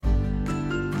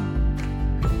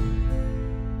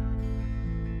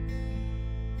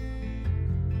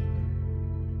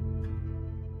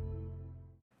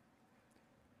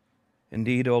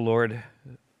Indeed, O Lord,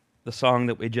 the song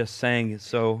that we just sang is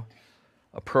so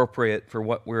appropriate for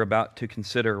what we're about to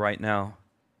consider right now.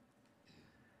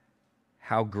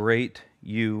 How great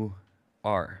you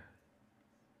are.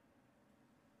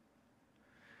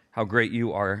 How great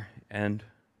you are. And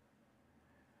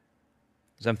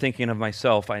as I'm thinking of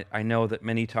myself, I know that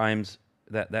many times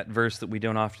that verse that we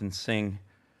don't often sing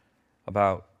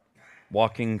about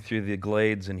walking through the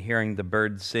glades and hearing the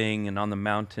birds sing and on the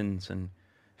mountains and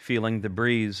feeling the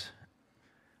breeze.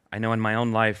 I know in my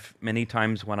own life, many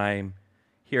times when I'm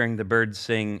hearing the birds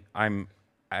sing, I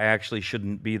actually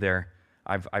shouldn't be there.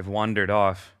 I've wandered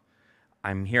off.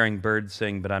 I'm hearing birds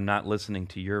sing, but I'm not listening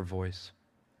to your voice.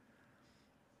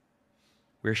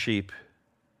 We're sheep.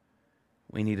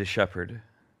 We need a shepherd.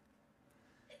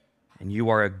 And you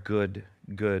are a good,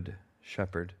 good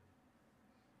shepherd.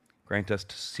 Grant us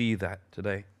to see that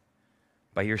today.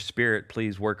 By your Spirit,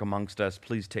 please work amongst us.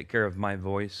 Please take care of my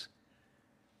voice.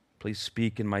 Please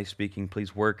speak in my speaking.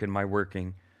 Please work in my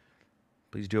working.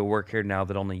 Please do a work here now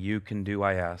that only you can do,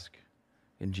 I ask.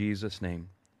 In Jesus' name,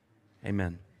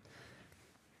 amen.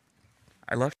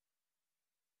 I left.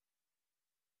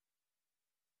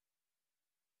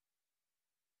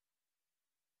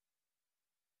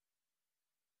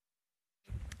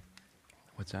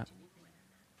 What's that?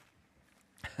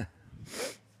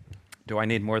 Do I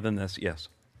need more than this? Yes.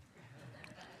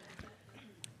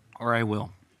 Or I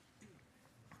will.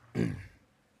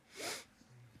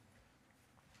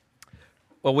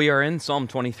 Well, we are in Psalm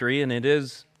 23, and it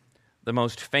is the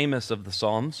most famous of the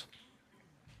Psalms.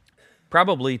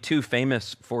 Probably too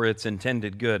famous for its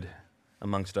intended good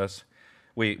amongst us.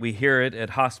 We hear it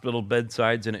at hospital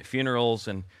bedsides and at funerals,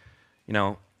 and,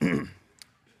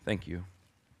 thank you.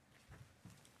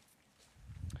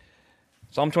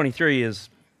 Psalm 23 is,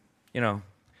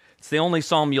 it's the only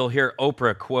psalm you'll hear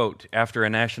Oprah quote after a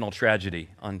national tragedy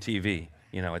on TV.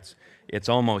 It's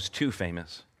almost too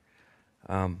famous.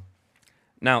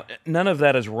 Now, none of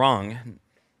that is wrong,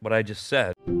 what I just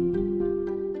said.